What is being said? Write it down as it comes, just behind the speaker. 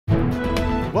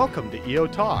Welcome to EO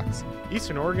Talks,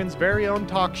 Eastern Oregon's very own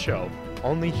talk show,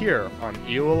 only here on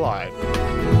EOAlive.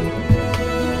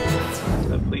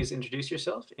 Please introduce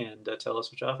yourself and tell us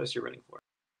which office you're running for.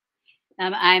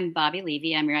 I'm Bobby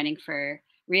Levy. I'm running for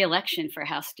re-election for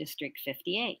House District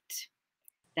 58.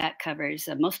 That covers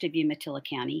most of Umatilla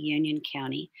County, Union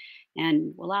County,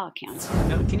 and Wallowa County.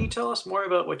 Now, can you tell us more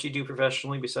about what you do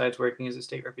professionally besides working as a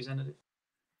state representative?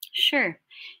 Sure.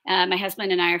 My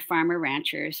husband and I are farmer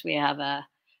ranchers. We have a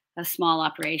small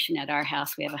operation at our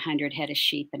house. We have 100 head of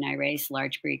sheep, and I raise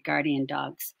large breed guardian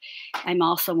dogs. I'm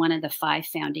also one of the 5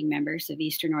 founding members of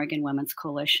Eastern Oregon Women's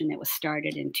Coalition that was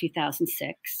started in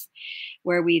 2006,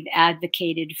 where we've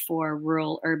advocated for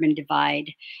rural-urban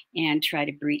divide and try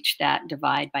to breach that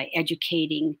divide by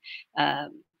educating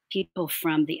people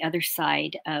from the other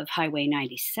side of Highway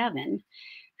 97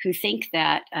 who think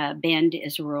that Bend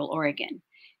is rural Oregon.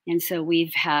 And so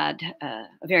we've had a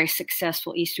very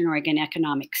successful Eastern Oregon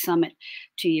Economic Summit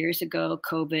 2 years ago.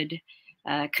 COVID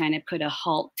kind of put a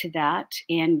halt to that.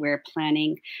 And we're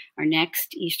planning our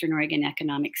next Eastern Oregon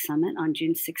Economic Summit on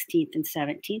June 16th and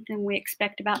 17th. And we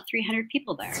expect about 300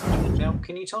 people there. Now,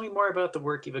 can you tell me more about the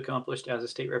work you've accomplished as a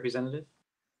state representative?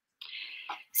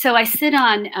 So I sit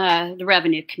on the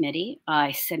Revenue Committee.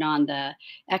 I sit on the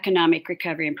Economic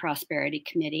Recovery and Prosperity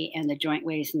Committee and the Joint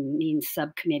Ways and Means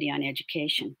Subcommittee on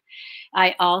Education.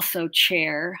 I also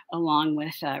chair, along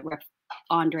with Rep.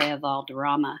 Andrea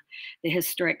Valderrama, the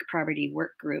Historic Property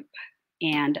Work Group,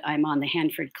 and I'm on the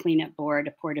Hanford Cleanup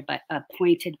Board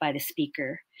appointed by the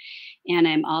Speaker. And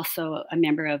I'm also a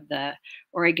member of the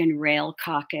Oregon Rail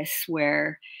Caucus,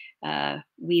 where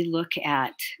we look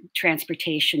at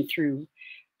transportation through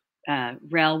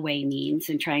railway means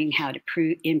and trying how to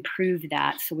improve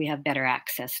that so we have better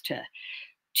access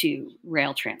to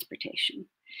rail transportation.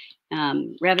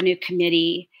 Revenue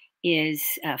Committee is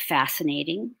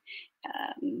fascinating.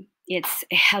 It's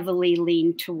heavily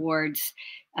leaned towards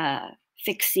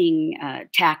fixing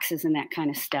taxes and that kind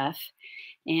of stuff.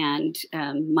 And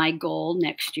my goal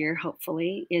next year,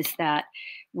 hopefully, is that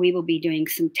we will be doing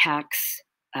some tax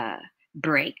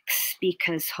breaks,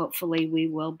 because hopefully we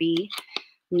will be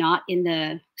not in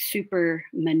the super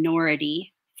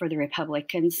minority for the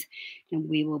Republicans, and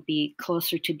we will be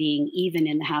closer to being even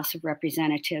in the House of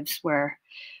Representatives, where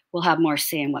we'll have more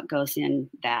say in what goes in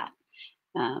that.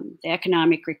 The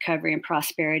Economic Recovery and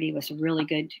Prosperity was a really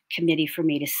good committee for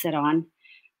me to sit on.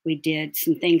 We did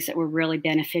some things that were really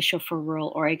beneficial for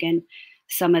rural Oregon,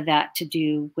 some of that to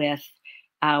do with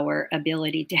our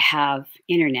ability to have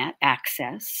internet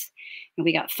access, and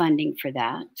we got funding for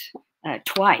that.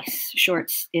 Twice,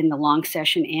 shorts in the long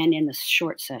session and in the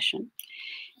short session.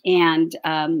 And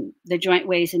the Joint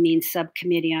Ways and Means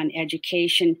Subcommittee on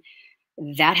Education,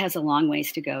 that has a long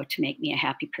ways to go to make me a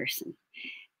happy person.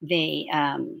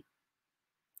 I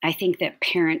think that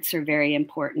parents are very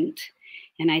important,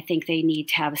 and I think they need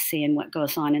to have a say in what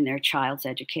goes on in their child's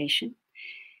education.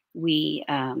 We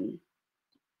have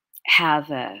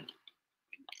a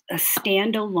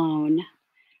standalone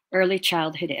early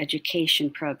childhood education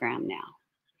program now.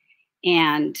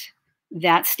 And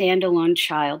that standalone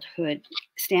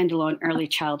early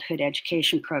childhood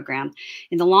education program,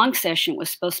 in the long session, was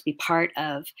supposed to be part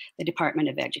of the Department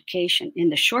of Education. In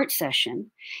the short session,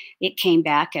 it came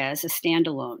back as a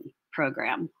standalone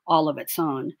program, all of its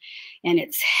own. And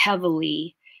it's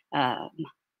heavily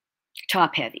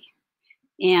top heavy.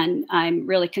 And I'm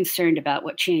really concerned about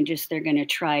what changes they're going to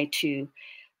try to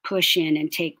push in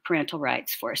and take parental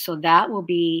rights for. So that will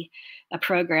be a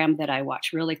program that I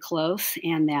watch really close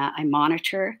and that I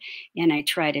monitor, and I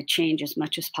try to change as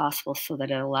much as possible so that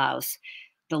it allows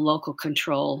the local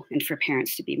control and for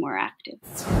parents to be more active.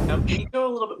 Now, can you go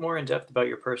a little bit more in depth about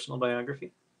your personal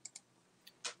biography?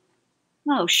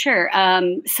 Oh, sure.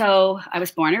 So I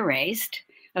was born and raised.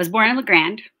 I was born in La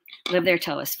Grande, lived there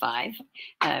till I was 5,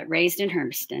 raised in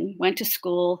Hermiston, went to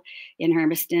school in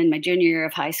Hermiston. My junior year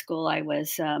of high school, I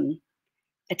was a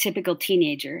typical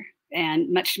teenager.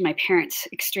 And much to my parents'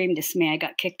 extreme dismay, I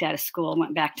got kicked out of school and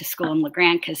went back to school in La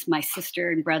Grande because my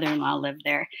sister and brother-in-law lived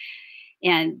there.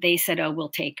 And they said, oh, we'll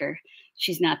take her.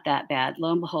 She's not that bad.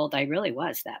 Lo and behold, I really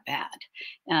was that bad.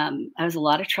 I was a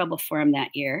lot of trouble for him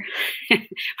that year.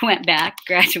 Went back,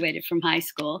 graduated from high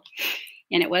school.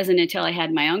 And it wasn't until I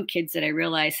had my own kids that I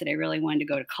realized that I really wanted to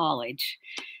go to college.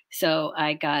 So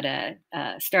I got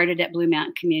started at Blue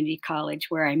Mountain Community College,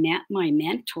 where I met my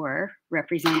mentor,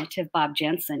 Representative Bob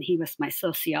Jensen. He was my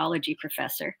sociology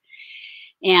professor.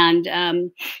 And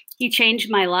he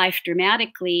changed my life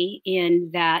dramatically in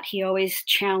that he always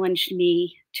challenged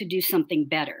me to do something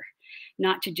better,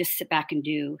 not to just sit back and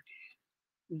do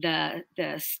the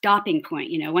stopping point.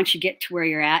 You know, once you get to where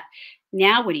you're at,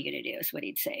 Now what are you going to do is what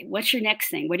he'd say. What's your next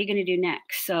thing? What are you going to do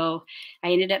next? So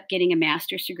I ended up getting a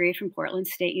master's degree from Portland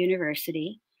State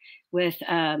University with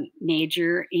a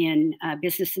major in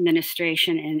business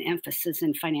administration and emphasis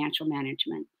in financial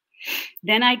management.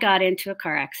 Then I got into a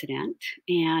car accident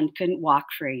and couldn't walk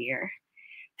for a year.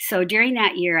 So during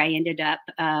that year, I ended up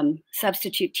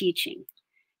substitute teaching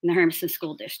in the Hermiston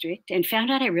School District and found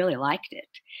out I really liked it.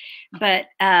 But,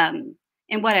 and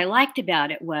what I liked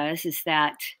about it is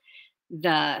that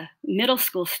the middle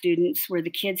school students were the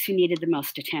kids who needed the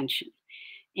most attention.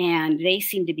 And they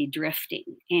seemed to be drifting.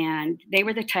 And they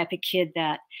were the type of kid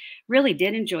that really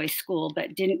did enjoy school,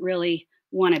 but didn't really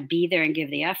want to be there and give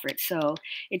the effort. So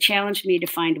it challenged me to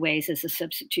find ways as a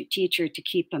substitute teacher to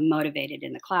keep them motivated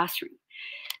in the classroom.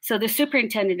 So the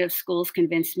superintendent of schools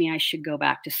convinced me I should go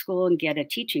back to school and get a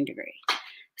teaching degree.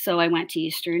 So I went to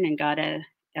Eastern and got a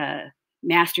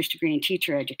master's degree in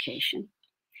teacher education.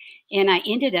 And I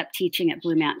ended up teaching at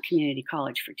Blue Mountain Community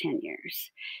College for 10 years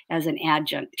as an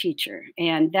adjunct teacher.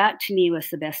 And that to me was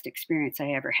the best experience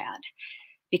I ever had,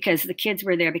 because the kids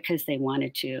were there because they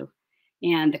wanted to.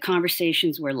 And the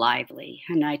conversations were lively.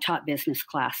 And I taught business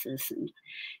classes. And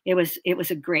it was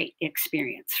a great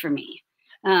experience for me.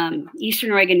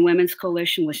 Eastern Oregon Women's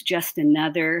Coalition was just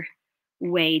another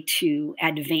way to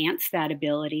advance that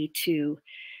ability to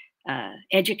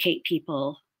educate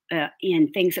people in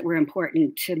things that were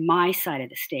important to my side of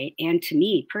the state and to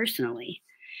me personally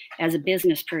as a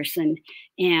business person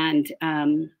and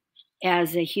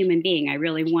as a human being. I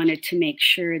really wanted to make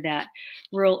sure that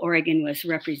rural Oregon was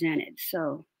represented.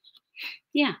 So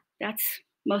yeah, that's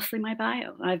mostly my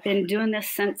bio. I've been doing this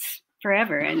since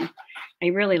forever and I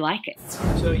really like it.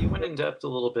 So you went in depth a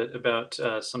little bit about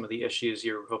some of the issues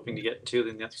you're hoping to get to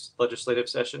in the next legislative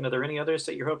session. Are there any others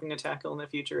that you're hoping to tackle in the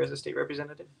future as a state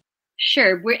representative?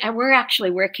 Sure. We're actually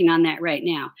working on that right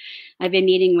now. I've been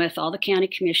meeting with all the county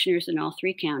commissioners in all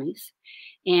 3 counties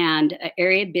and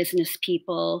area business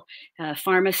people,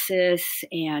 pharmacists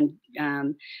and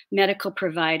medical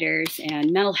providers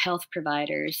and mental health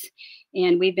providers.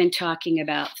 And we've been talking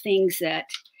about things that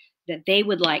they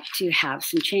would like to have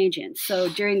some change in. So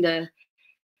during the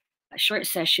short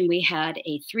session, we had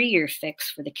a 3-year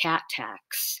fix for the cat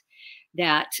tax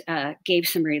that gave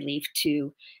some relief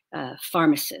to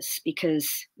pharmacists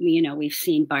because, we've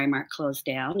seen Biomark close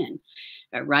down and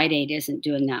Rite Aid isn't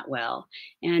doing that well.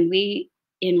 And we,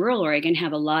 in rural Oregon,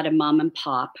 have a lot of mom and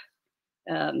pop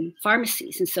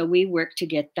pharmacies. And so we work to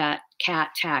get that cat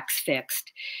tax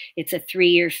fixed. It's a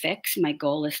 3-year fix. My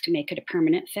goal is to make it a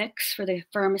permanent fix for the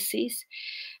pharmacies.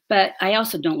 But I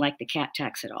also don't like the cat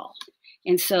tax at all.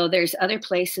 And so there's other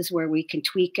places where we can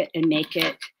tweak it and make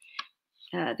it,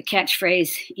 the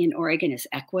catchphrase in Oregon is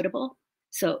equitable.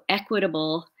 So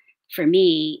equitable for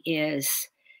me is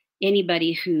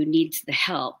anybody who needs the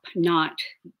help, not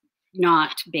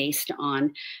based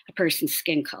on a person's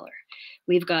skin color.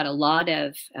 We've got a lot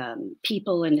of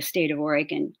people in the state of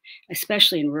Oregon,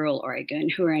 especially in rural Oregon,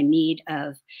 who are in need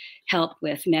of help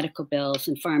with medical bills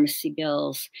and pharmacy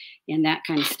bills and that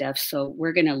kind of stuff. So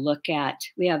we're going to look at,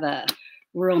 we have a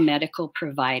rural medical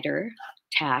provider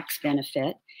tax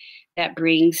benefit that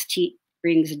brings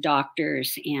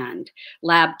doctors and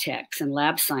lab techs and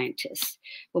lab scientists.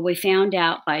 Well, we found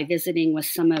out by visiting with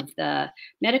some of the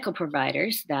medical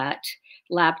providers that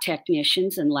lab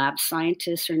technicians and lab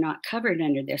scientists are not covered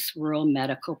under this rural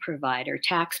medical provider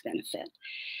tax benefit.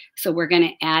 So we're going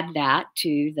to add that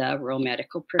to the rural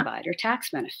medical provider tax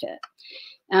benefit.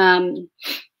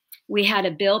 We had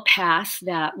a bill passed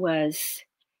that was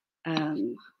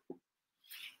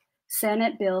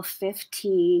Senate Bill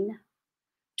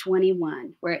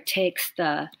 1521, where it takes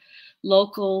the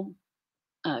local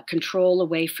control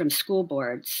away from school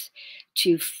boards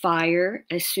to fire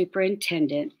a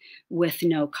superintendent with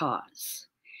no cause.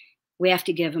 We have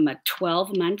to give them a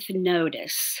 12-month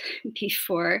notice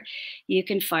before you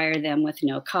can fire them with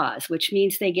no cause, which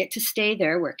means they get to stay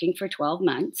there working for 12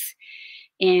 months.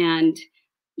 And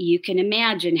you can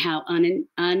imagine how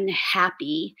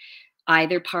unhappy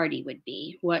either party would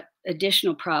be, what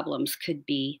additional problems could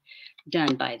be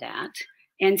done by that.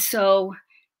 And so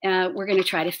we're going to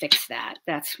try to fix that.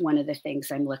 That's one of the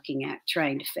things I'm looking at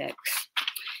trying to fix.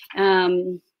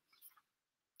 And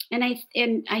I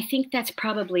think that's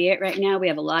probably it right now. We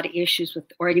have a lot of issues with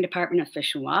the Oregon Department of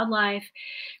Fish and Wildlife.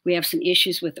 We have some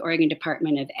issues with the Oregon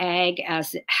Department of Ag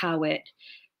as how it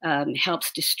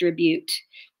helps distribute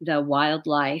the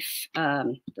wildlife,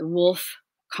 the wolf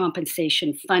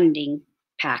compensation funding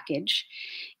package.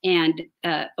 And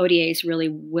ODA is really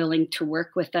willing to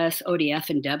work with us. ODF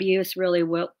and W is really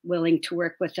willing to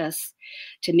work with us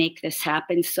to make this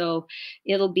happen. So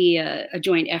it'll be a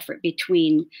joint effort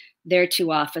between their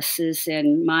two offices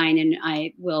and mine, and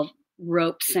I will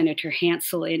rope Senator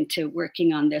Hansel into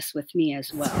working on this with me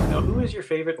as well. Now, who is your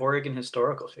favorite Oregon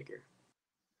historical figure?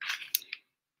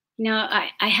 You know,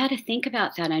 I had to think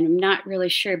about that. I'm not really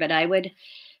sure, but I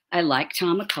like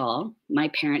Tom McCall. My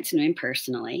parents knew him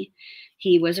personally.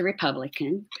 He was a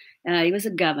Republican. He was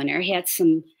a governor. He had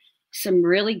some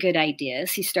really good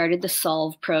ideas. He started the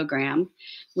Solve program,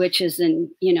 which is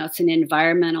it's an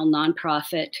environmental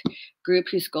nonprofit group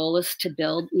whose goal is to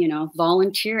build,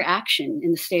 volunteer action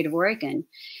in the state of Oregon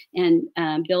and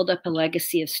build up a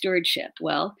legacy of stewardship.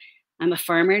 Well, I'm a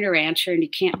farmer and a rancher, and you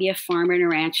can't be a farmer and a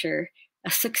rancher, a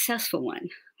successful one,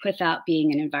 without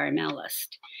being an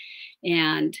environmentalist.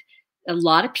 And a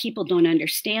lot of people don't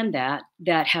understand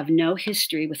that have no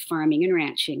history with farming and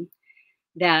ranching,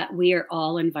 that we are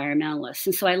all environmentalists.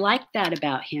 And so I like that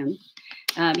about him.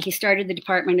 He started the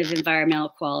Department of Environmental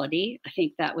Quality. I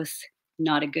think that was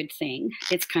not a good thing.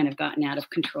 It's kind of gotten out of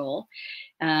control.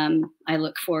 I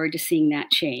look forward to seeing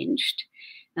that changed.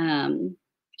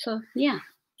 So yeah,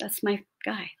 that's my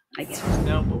guy, I guess.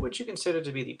 Now, what would you consider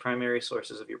to be the primary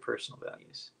sources of your personal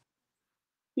values?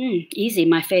 Easy,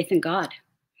 my faith in God.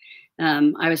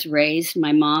 I was raised,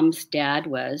 my mom's dad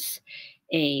was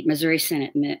a Missouri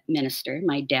Senate minister.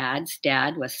 My dad's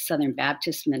dad was a Southern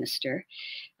Baptist minister.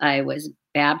 I was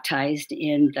baptized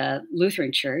in the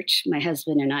Lutheran Church. My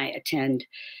husband and I attend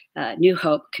New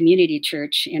Hope Community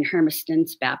Church in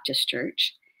Hermiston's Baptist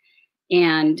Church.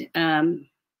 And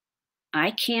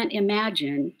I can't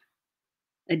imagine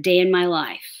a day in my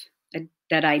life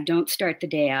that I don't start the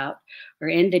day out or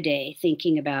end the day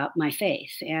thinking about my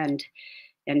faith and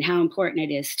how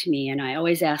important it is to me. And I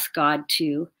always ask God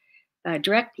to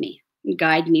direct me,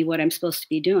 guide me what I'm supposed to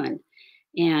be doing,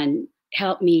 and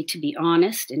help me to be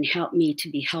honest and help me to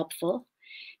be helpful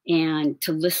and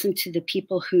to listen to the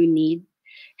people who need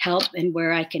help and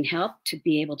where I can help to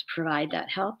be able to provide that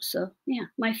help. So yeah,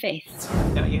 my faith.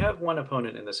 Now, you have one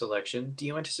opponent in this election. Do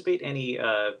you anticipate any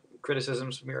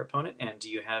criticisms from your opponent, and do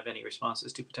you have any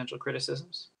responses to potential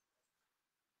criticisms?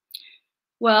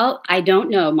 Well, I don't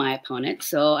know my opponent,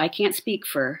 so I can't speak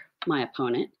for my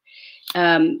opponent.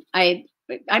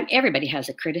 Everybody has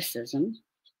a criticism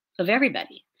of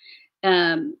everybody.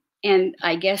 And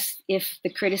I guess if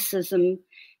the criticism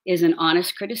is an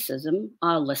honest criticism,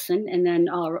 I'll listen and then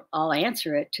I'll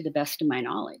answer it to the best of my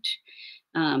knowledge.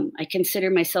 I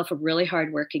consider myself a really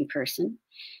hardworking person.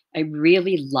 I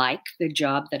really like the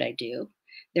job that I do.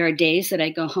 There are days that I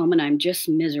go home and I'm just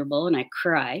miserable and I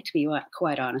cry, to be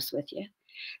quite honest with you.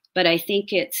 But I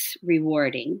think it's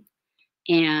rewarding.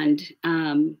 And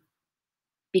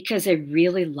because I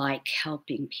really like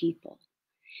helping people.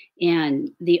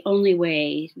 And the only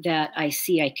way that I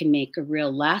see I can make a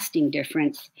real lasting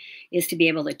difference is to be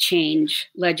able to change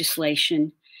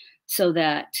legislation so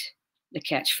that the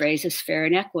catchphrase is fair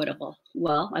and equitable.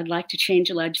 Well, I'd like to change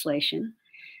the legislation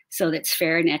so that it's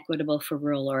fair and equitable for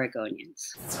rural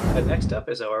Oregonians. Next up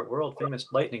is our world famous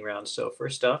lightning round. So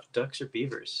first off, ducks or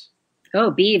beavers?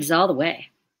 Oh, beeves all the way.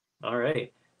 All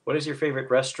right. What is your favorite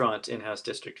restaurant in House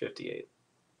District 58?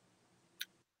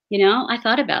 I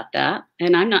thought about that,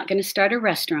 and I'm not going to start a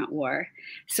restaurant war.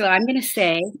 So I'm going to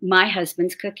say my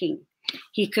husband's cooking.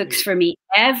 He cooks for me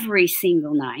every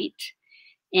single night,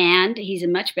 and he's a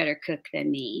much better cook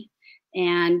than me.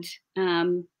 And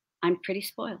I'm pretty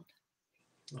spoiled.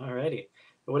 All righty.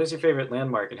 What is your favorite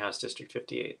landmark in House District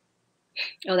 58?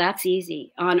 Oh, that's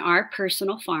easy. On our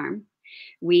personal farm,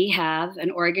 we have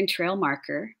an Oregon Trail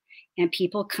marker. And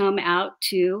people come out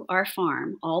to our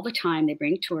farm all the time. They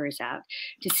bring tours out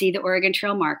to see the Oregon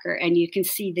Trail marker. And you can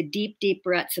see the deep, deep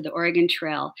ruts of the Oregon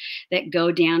Trail that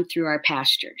go down through our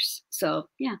pastures. So,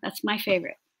 yeah, that's my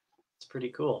favorite. It's pretty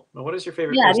cool. Well, what is your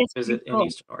favorite place to visit in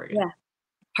Eastern Oregon? Yeah.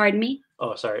 Pardon me?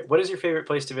 Oh, sorry. What is your favorite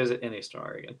place to visit in Eastern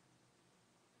Oregon?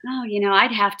 Oh,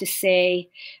 I'd have to say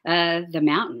the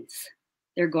mountains.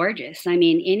 They're gorgeous. I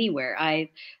mean, anywhere.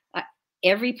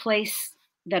 Every place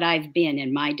that I've been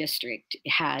in my district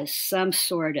has some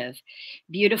sort of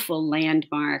beautiful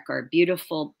landmark or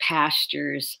beautiful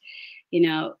pastures.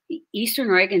 Eastern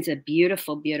Oregon's a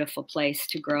beautiful, beautiful place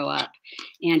to grow up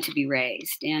and to be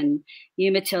raised. And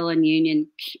Umatilla and Union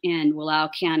and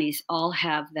Wallowa counties all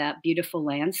have that beautiful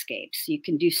landscape. So you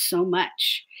can do so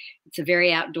much. It's a very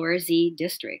outdoorsy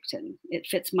district, and it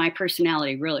fits my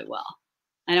personality really well.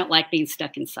 I don't like being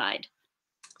stuck inside.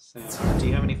 So, do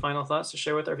you have any final thoughts to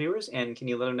share with our viewers? And can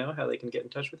you let them know how they can get in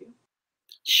touch with you?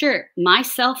 Sure. My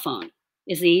cell phone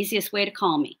is the easiest way to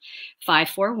call me.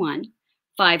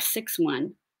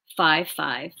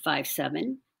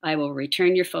 541-561-5557. I will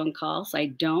return your phone calls. I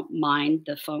don't mind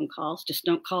the phone calls. Just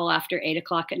don't call after 8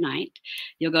 o'clock at night.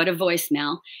 You'll go to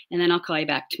voicemail, and then I'll call you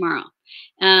back tomorrow.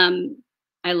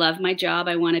 I love my job.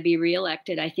 I want to be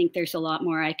reelected. I think there's a lot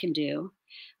more I can do.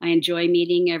 I enjoy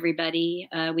meeting everybody.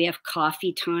 We have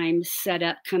coffee time set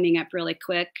up coming up really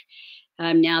quick.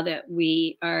 Now that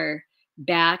we are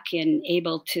back and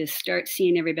able to start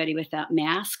seeing everybody without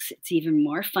masks, it's even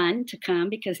more fun to come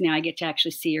because now I get to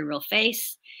actually see your real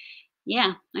face.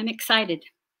 Yeah, I'm excited.